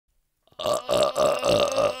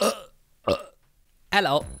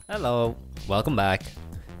Hello. Hello. Welcome back.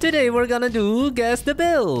 Today we're gonna do Guess the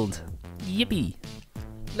Build. Yippee.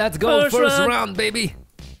 Let's go. First round, baby.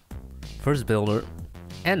 First builder.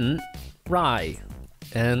 N. Rye.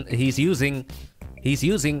 And he's using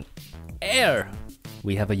air.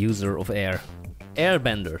 We have a user of air.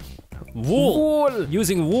 Airbender. Wool.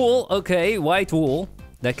 Using wool. Okay, white wool.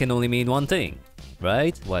 That can only mean one thing.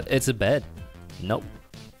 Right? What? It's a bed. Nope.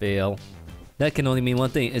 Fail. That can only mean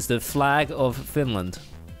one thing. It's the flag of Finland.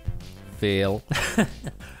 Fail.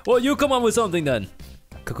 Well, you come up with something then.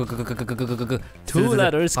 Two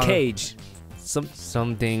letters. Cage.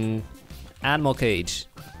 Something. Animal cage.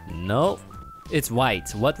 No. It's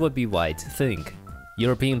white. What would be white? Think.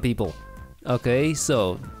 European people. Okay,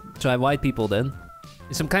 so try white people then.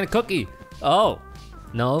 Some kind of cookie. Oh.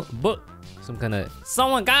 No. But some kind of.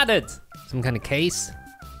 Someone got it. Some kind of case.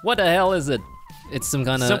 What the hell is it? It's some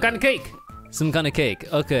kind of cake. Some kind of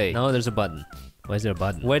cake. Okay. No, there's a button. Why is there a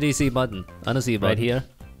button? Where do you see a button? I don't see a button. Right here.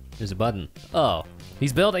 There's a button. Oh.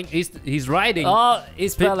 He's building. He's writing. Oh,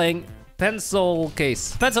 he's spelling. Pencil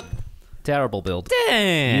case. Pencil. Terrible build.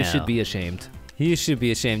 Damn. You should be ashamed. You should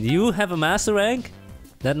be ashamed. You have a master rank?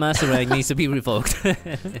 That master rank needs to be revoked.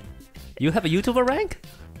 You have a YouTuber rank?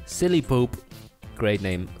 Silly poop. Great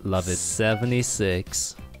name. Love it.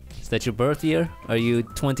 76. Is that your birth year? Are you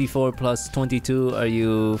 24 plus 22? Are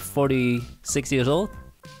you 46 years old?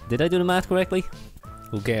 Did I do the math correctly?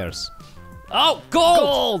 Who cares? Oh,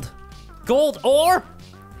 gold! Gold ore?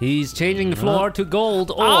 He's changing the floor to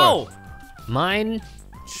gold ore. Oh! Mine?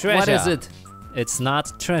 Treasure. What is it? It's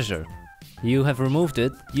not treasure. You have removed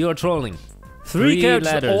it. You are trolling. Three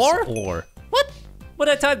letters. Ore? What? But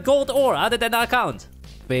I typed gold ore. How did that not count?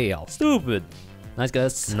 Fail. Stupid. Nice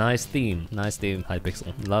guys. Nice theme. Nice theme.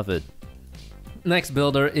 Hypixel. Love it. Next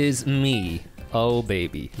builder is me. Oh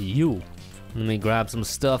baby. You. Let me grab some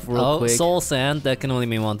stuff real quick. Soul sand. That can only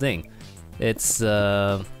mean one thing. It's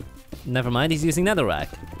never mind. He's using netherrack.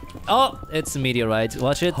 Oh, it's a meteorite.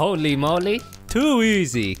 Watch it. Holy moly. Too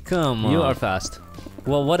easy. Come on. You are fast.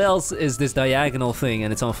 Well, what else is this diagonal thing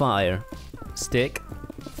and it's on fire? Stick.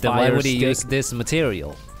 Then why would he use this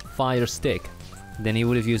material? Fire stick. Then he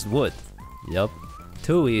would have used wood. Yup.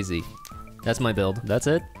 Too easy. That's my build. That's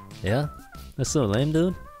it? Yeah? That's so lame,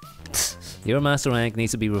 dude. Your master rank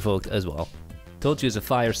needs to be revoked as well. Told you it's a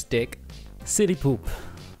fire stick. City poop.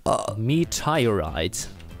 Meteorite.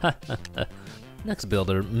 Next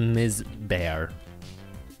builder, Ms. Bear.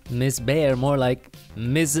 Ms. Bear, more like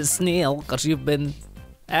Mrs. Snail, cause you've been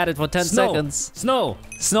at it for 10 seconds. Snow.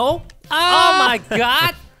 Snow? Oh my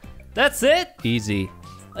god! That's it? Easy.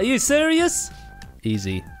 Are you serious?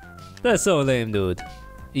 Easy. That's so lame, dude.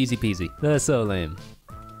 Easy peasy. That's so lame.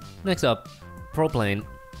 Next up, Proplane.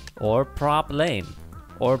 Or Proplane.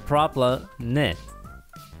 Or Proplane.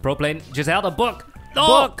 Proplane just held a book.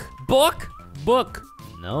 Oh! Book? Book.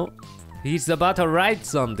 No. He's about to write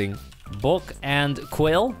something. Book and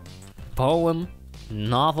quill. Poem.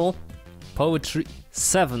 Novel. Poetry.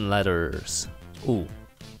 7 letters. Ooh.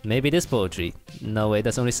 Maybe this poetry. No, wait,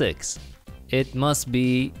 that's only 6. It must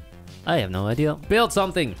be... I have no idea. Build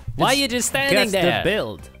something. Why are you just standing there? Guess the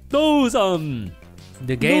build. Do some.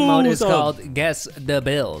 The game mode is called Guess the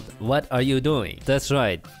Build. What are you doing? That's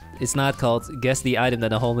right. It's not called Guess the item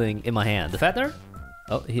that I'm holding in my hand. Feather?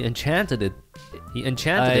 Oh, he enchanted it. He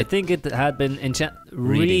enchanted it. I think it had been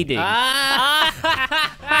reading.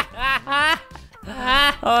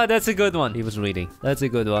 Oh, that's a good one. He was reading. That's a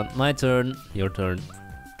good one. My turn. Your turn.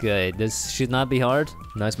 Okay, this should not be hard.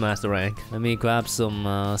 Nice master rank. Let me grab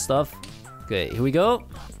some stuff. Okay, here we go.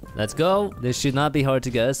 Let's go. This should not be hard to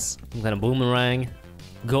guess. Some kind of boomerang.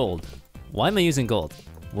 Gold. Why am I using gold?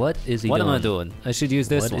 What is he doing? What am I doing? I should use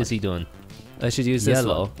this one. What is he doing? I should use this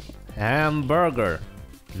one. Hamburger.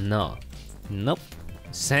 No. Nope.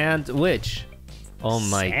 Sandwich. Oh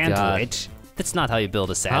my god. That's not how you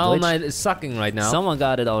build a sandwich. How am I sucking right now? Someone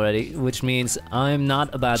got it already, which means I'm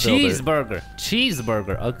not a bad builder. Cheeseburger.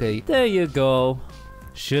 Cheeseburger. Okay, there you go.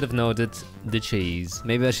 Should have noted the cheese.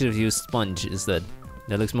 Maybe I should have used sponge instead.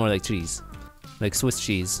 That looks more like cheese. Like Swiss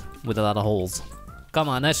cheese with a lot of holes. Come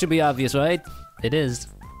on, that should be obvious, right? It is.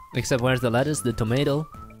 Except where's the lettuce, the tomato?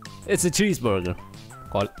 It's a cheeseburger.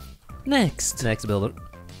 Call. Next builder.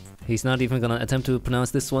 He's not even gonna attempt to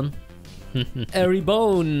pronounce this one.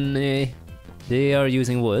 Eribone. They are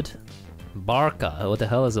using wood. Barca. What the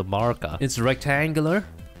hell is a barca? It's rectangular.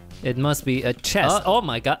 It must be a chest. Oh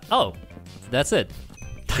my god. Oh, that's it.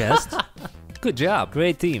 Chest. Good job.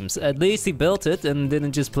 Great teams. At least he built it and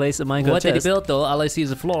didn't just place a Minecraft chest. What did he build though? All I see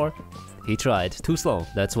is a floor. He tried. Too slow.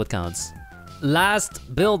 That's what counts.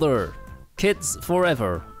 Last builder. Kids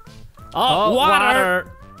forever. Oh,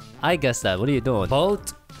 water. I guessed that. What are you doing?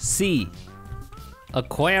 Boat. Sea.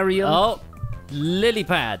 Aquarium. Oh. Lily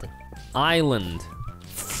pad. Island.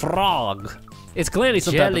 Frog. It's clearly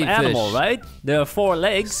some type of animal, right? There are 4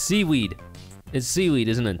 legs. Seaweed. It's seaweed,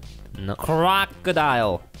 isn't it? No.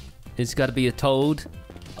 Crocodile. It's gotta be a toad.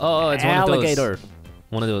 Oh, it's alligator.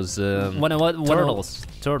 One of those. Turtles.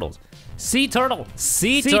 Turtles. Sea turtle.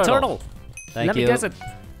 Sea turtle. Thank you. Let me guess it.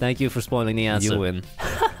 Thank you for spoiling the answer. You win.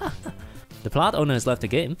 The plot owner has left the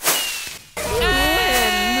game.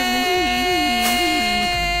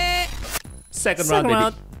 Second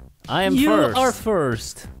round. I am first. You are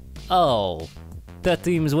first. Oh, that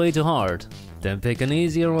seems way too hard. Then pick an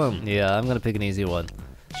easier one. Yeah, I'm gonna pick an easier one.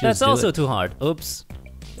 That's also too hard. Oops.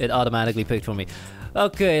 It automatically picked for me.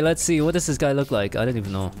 Okay, let's see. What does this guy look like? I don't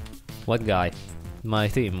even know. What guy? My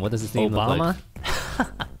theme. What does his theme look like?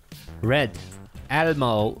 Obama? Red.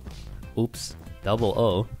 Elmo. Oops. Double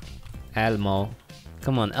O. Elmo.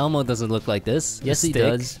 Come on, Elmo doesn't look like this. Yes, he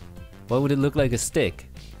does. Why would it look like a stick?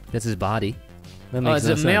 That's his body. That makes no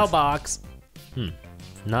sense. It's a mailbox.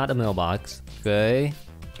 Not a mailbox. Okay.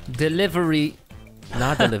 Delivery.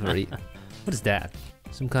 Not delivery. What is that?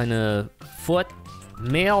 Some kind of foot?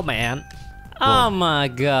 Mailman. Oh my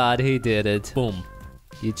god, he did it. Boom.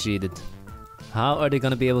 You cheated. How are they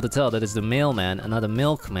gonna be able to tell that it's the mailman and not a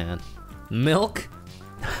milkman? Milk?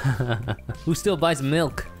 Who still buys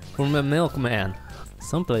milk from a milkman?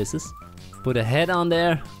 Some places. Put a head on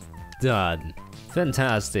there. Done.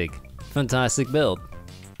 Fantastic. Fantastic build.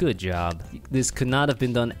 Good job. This could not have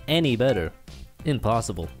been done any better.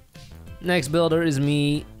 Impossible. Next builder is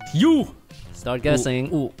me. You! Start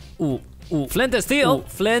guessing. Ooh. Flint and steel. Ooh.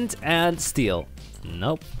 Flint and steel.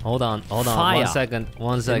 Nope. Hold on. Fire. 1 second.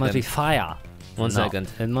 1 second. It must be fire. One second.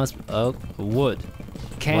 It must. Oh, wood.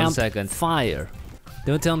 Camp. 1 second. Fire.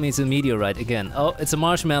 Don't tell me it's a meteorite again. Oh, it's a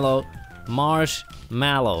marshmallow.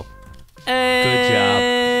 Marshmallow. Good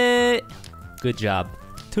job. Good job.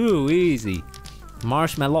 Too easy.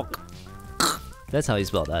 Marshmallow. That's how you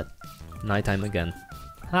spell that. Nighttime again.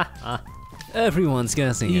 Ha. Everyone's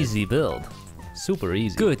guessing. Easy build. Super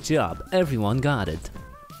easy. Good job. Everyone got it.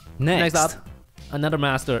 Next up, another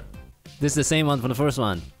master. This is the same one from the first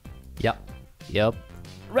one. Yep.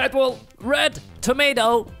 Red wool. Red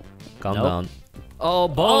tomato. Calm down. Oh,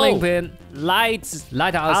 bowling pin. Lights.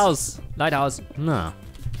 Lighthouse. Lighthouse. No.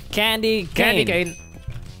 Candy cane.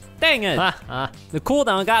 Dang it. The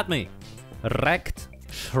cooldown got me. Wrecked.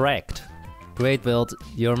 Shreked. Great build.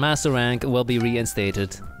 Your master rank will be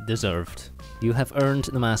reinstated. Deserved. You have earned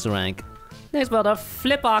the master rank. Next builder,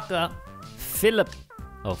 Flipaka.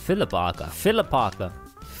 Philipaka.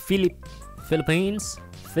 Philippines.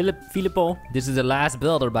 Filippo. This is the last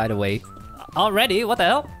builder, by the way. Already? What the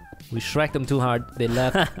hell? We shreked them too hard. They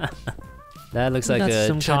left. That looks like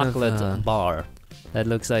a chocolate bar. That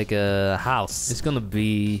looks like a house. It's gonna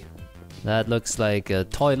be... That looks like a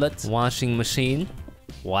toilet. Washing machine.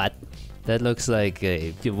 What? That looks like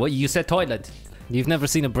a... What? You said toilet. You've never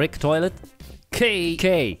seen a brick toilet?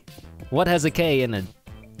 K. What has a K in it?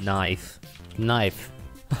 Knife.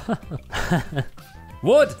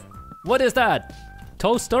 Wood. What is that?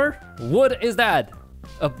 Toaster? What is that?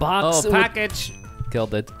 A box. Oh, package.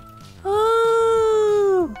 Killed it.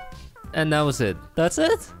 Oh. And that was it. That's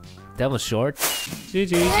it? That was short.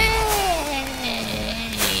 GG.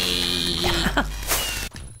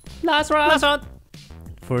 Last round.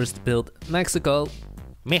 First build, Mexico.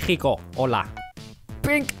 Hola.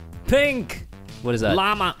 Pink. What is that?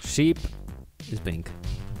 Llama. Sheep is pink.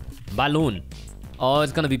 Balloon. Oh,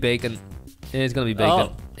 it's gonna be bacon. It's gonna be bacon.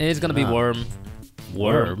 It's gonna be worm.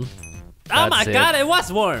 Worm? Oh my god, it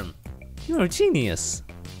was worm! You're a genius.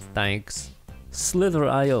 Thanks.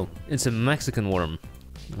 Slither.io. It's a Mexican worm.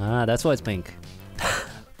 Ah, that's why it's pink.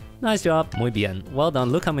 Nice job. Muy bien. Well done.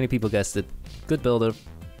 Look how many people guessed it. Good builder.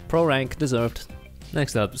 Pro rank. Deserved.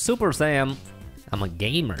 Next up, Super Sam. I'm a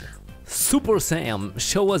gamer. Super Sam,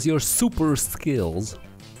 show us your super skills.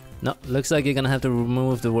 No, looks like you're gonna have to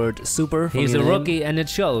remove the word super from He's a rookie and it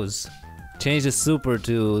shows. Change the super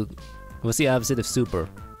to... What's the opposite of super?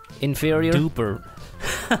 Inferior? Duper.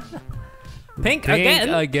 Pink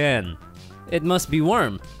again? It must be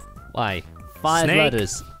worm. Why? 5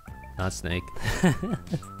 letters. Not snake.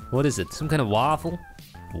 What is it? Some kind of waffle?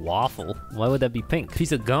 Waffle? Why would that be pink?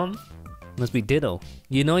 Piece of gum? Must be ditto.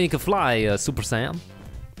 You know you can fly, Super Sam.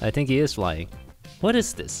 I think he is flying. What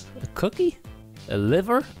is this? A cookie? A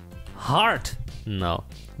liver? Heart? No.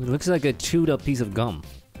 It looks like a chewed up piece of gum.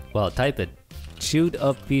 Well, type it. Chewed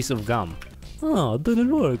up piece of gum. Oh, it didn't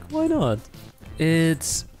work. Why not?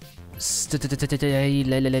 It's... Flail.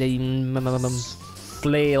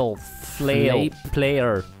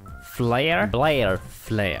 Flare? Blair.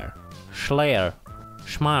 Flare. Schlaer.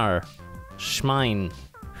 Schmar. Schmein.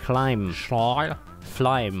 Schleim. Schlaer.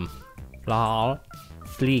 Flime. Flal.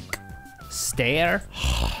 Fleek. Stare.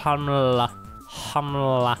 Hamla.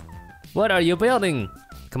 Hamla. What are you building?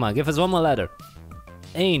 Come on, give us one more letter.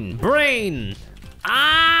 Ain. Brain.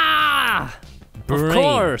 Ah! Brain. Of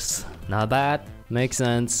course. Not bad. Makes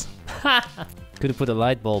sense. Could have put a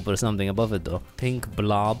light bulb or something above it though. Pink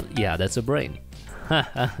blob. Yeah, that's a brain.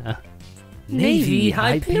 Navy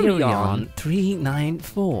Hyperion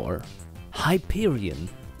 394. Hyperion.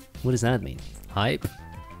 What does that mean? Hype.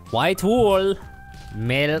 White wool.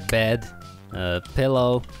 Milk. Bed.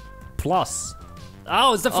 Pillow. Plus.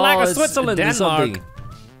 Oh, it's the flag of Switzerland. Denmark.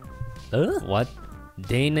 What?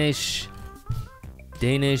 Danish.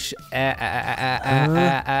 Danish.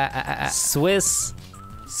 Swiss.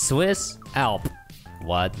 Swiss Alp.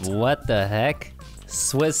 What? What the heck?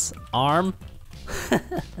 Swiss arm?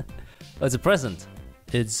 Oh, it's a present.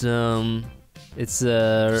 It's some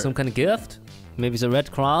kind of gift? Maybe it's a Red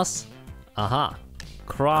Cross? Aha.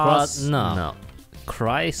 Cross? No.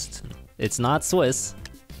 Christ? It's not Swiss.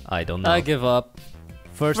 I don't know. I give up.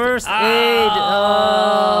 First aid. Oh,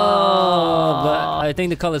 but I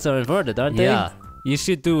think the colors are inverted, aren't they? Yeah. You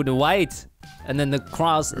should do the white. And then the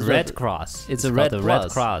cross, red cross. It's a red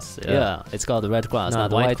cross. Yeah, it's called the red cross,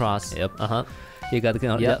 not the white cross. Yep. You got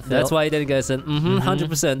to. Yeah, that's why then guys said,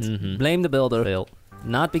 100%. Blame the builder. Fail.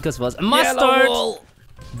 Not because it was mustard.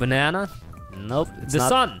 Banana. Nope. It's the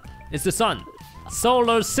sun. It's the sun.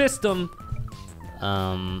 Solar system.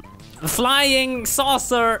 Flying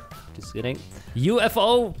saucer. Just kidding.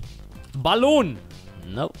 UFO. Balloon.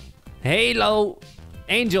 Nope. Halo.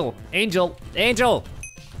 Angel. Angel. Angel.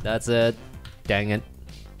 That's it. Dang it.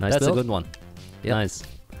 Nice That's build. A good one. Yep. Nice.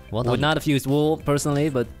 Well done. Would not have used wool personally,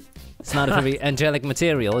 but it's not a very angelic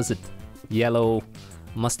material, is it? Yellow,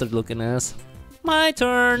 mustard looking ass. My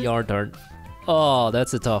turn. Your turn. Oh,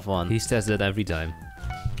 that's a tough one. He says that every time.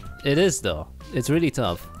 It is though. It's really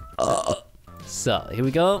tough. So, here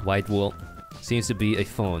we go. White wool. Seems to be a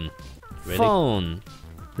phone. Really? Phone.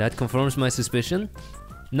 That confirms my suspicion.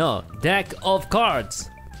 No, deck of cards.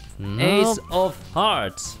 Nope. Ace of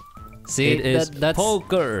hearts. See, it is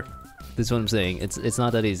poker. This is what I'm saying. It's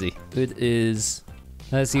not that easy. It is.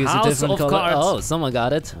 Let's use a different color. Cards. Oh, someone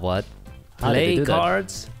got it. What? Play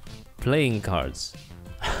cards. Playing cards.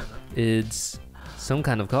 It's some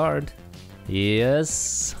kind of card.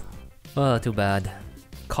 Yes. Oh, too bad.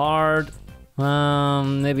 Card.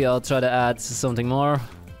 Maybe I'll try to add something more.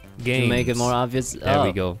 Games. To make it more obvious. There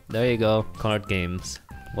we go. There you go. Card games.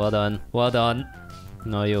 Well done. Well done.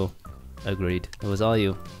 No, you. Agreed. It was all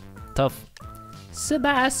you. Tough.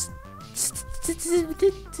 Sebast.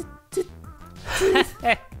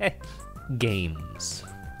 Games.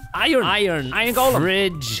 Iron. Iron. Iron golem.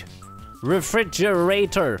 Fridge.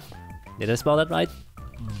 Refrigerator. Did I spell that right?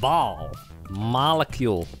 Ball.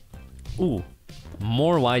 Molecule. Ooh.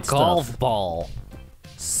 More white Golf stuff. Golf ball.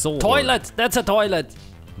 Sword. Toilet. That's a toilet.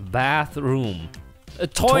 Bathroom. A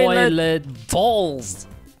toilet. Balls.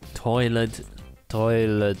 Toilet.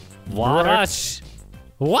 Toilet. Water. Brush.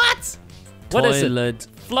 What? What is it? Toilet.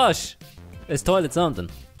 Flush. It's toilet something.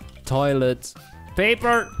 Toilet.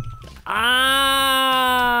 Paper.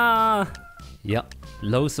 Ah. Yep.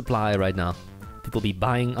 Low supply right now. People be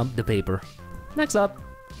buying up the paper. Next up.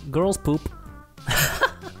 Girls poop.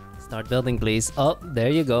 Start building, please. Oh, there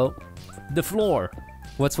you go. The floor.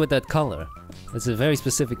 What's with that color? It's a very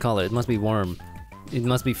specific color. It must be warm. It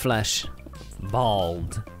must be flesh.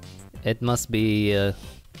 Bald. It must be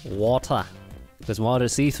water. Because water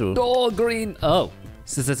see-through. Oh, green. Oh.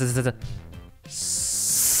 Sir.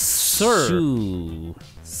 Shoe.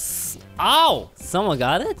 Ow! Someone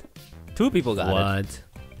got it? Two people got it. What?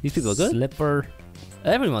 These people are good? Slipper.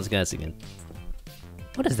 Everyone's guessing it.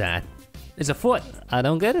 What is that? It's a foot. I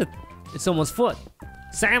don't get it. It's someone's foot.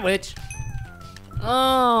 Sandwich.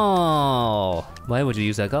 Oh. Why would you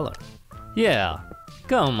use that color? Yeah.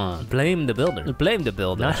 Come on. Blame the builder. Blame the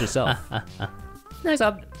builder. Not yourself. Next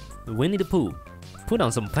up. Winnie the Pooh. Put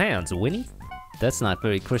on some pants, Winnie. That's not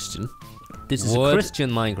very Christian. This is a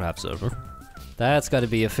Christian Minecraft server. That's gotta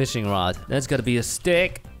be a fishing rod. That's gotta be a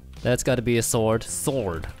stick. That's gotta be a sword.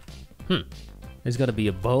 Sword. There's gotta be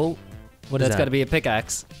a bow. What is that? That's gotta be a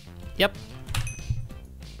pickaxe. Yep.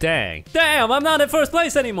 Dang. Damn, I'm not in first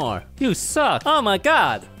place anymore. You suck. Oh my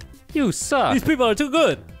god. You suck. These people are too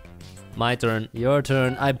good. My turn. Your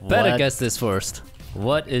turn. I better guess this first.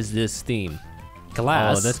 What is this theme?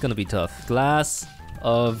 Glass. Oh, that's gonna be tough. Glass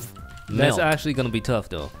of milk. That's actually gonna be tough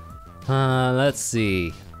though. Let's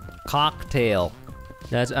see. Cocktail.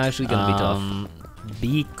 That's actually gonna be tough.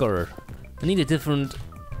 Beaker. I need a different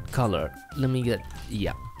What color? Let me get.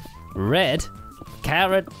 Yeah. Red.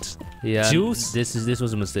 Carrot. Yeah. Juice. This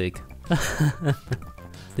was a mistake.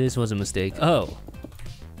 This was a mistake. Oh.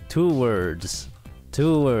 2 words.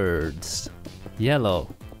 2 words.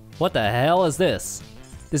 Yellow. What the hell is this?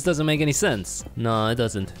 This doesn't make any sense. No, it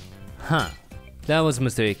doesn't. Huh. That was a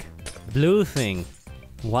mistake. Blue thing.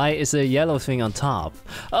 Why is there a yellow thing on top?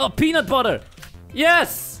 Oh, peanut butter!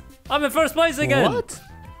 Yes! I'm in first place again! What?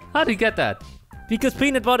 How did you get that? Because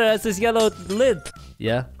peanut butter has this yellow lid.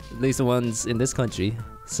 Yeah, at least the ones in this country.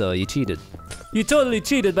 So you cheated. You totally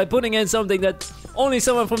cheated by putting in something that only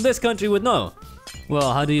someone from this country would know.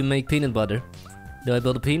 Well, how do you make peanut butter? Do I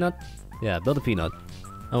build a peanut? Yeah, build a peanut.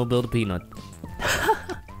 I will build a peanut.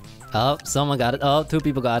 Oh, someone got it. Oh, 2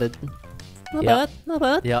 people got it. Not bad, not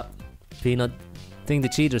bad. Yeah, peanut. I think the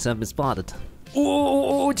cheaters have been spotted.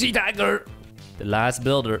 Ooh, G-Tiger! The last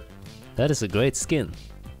builder. That is a great skin.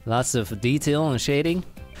 Lots of detail and shading.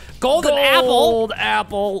 Golden apple! Gold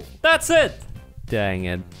apple! That's it! Dang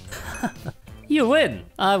it. You win!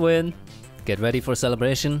 I win. Get ready for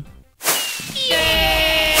celebration. Yeah!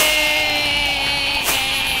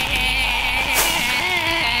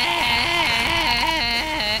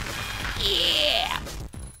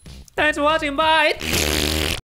 Thanks for watching, bye!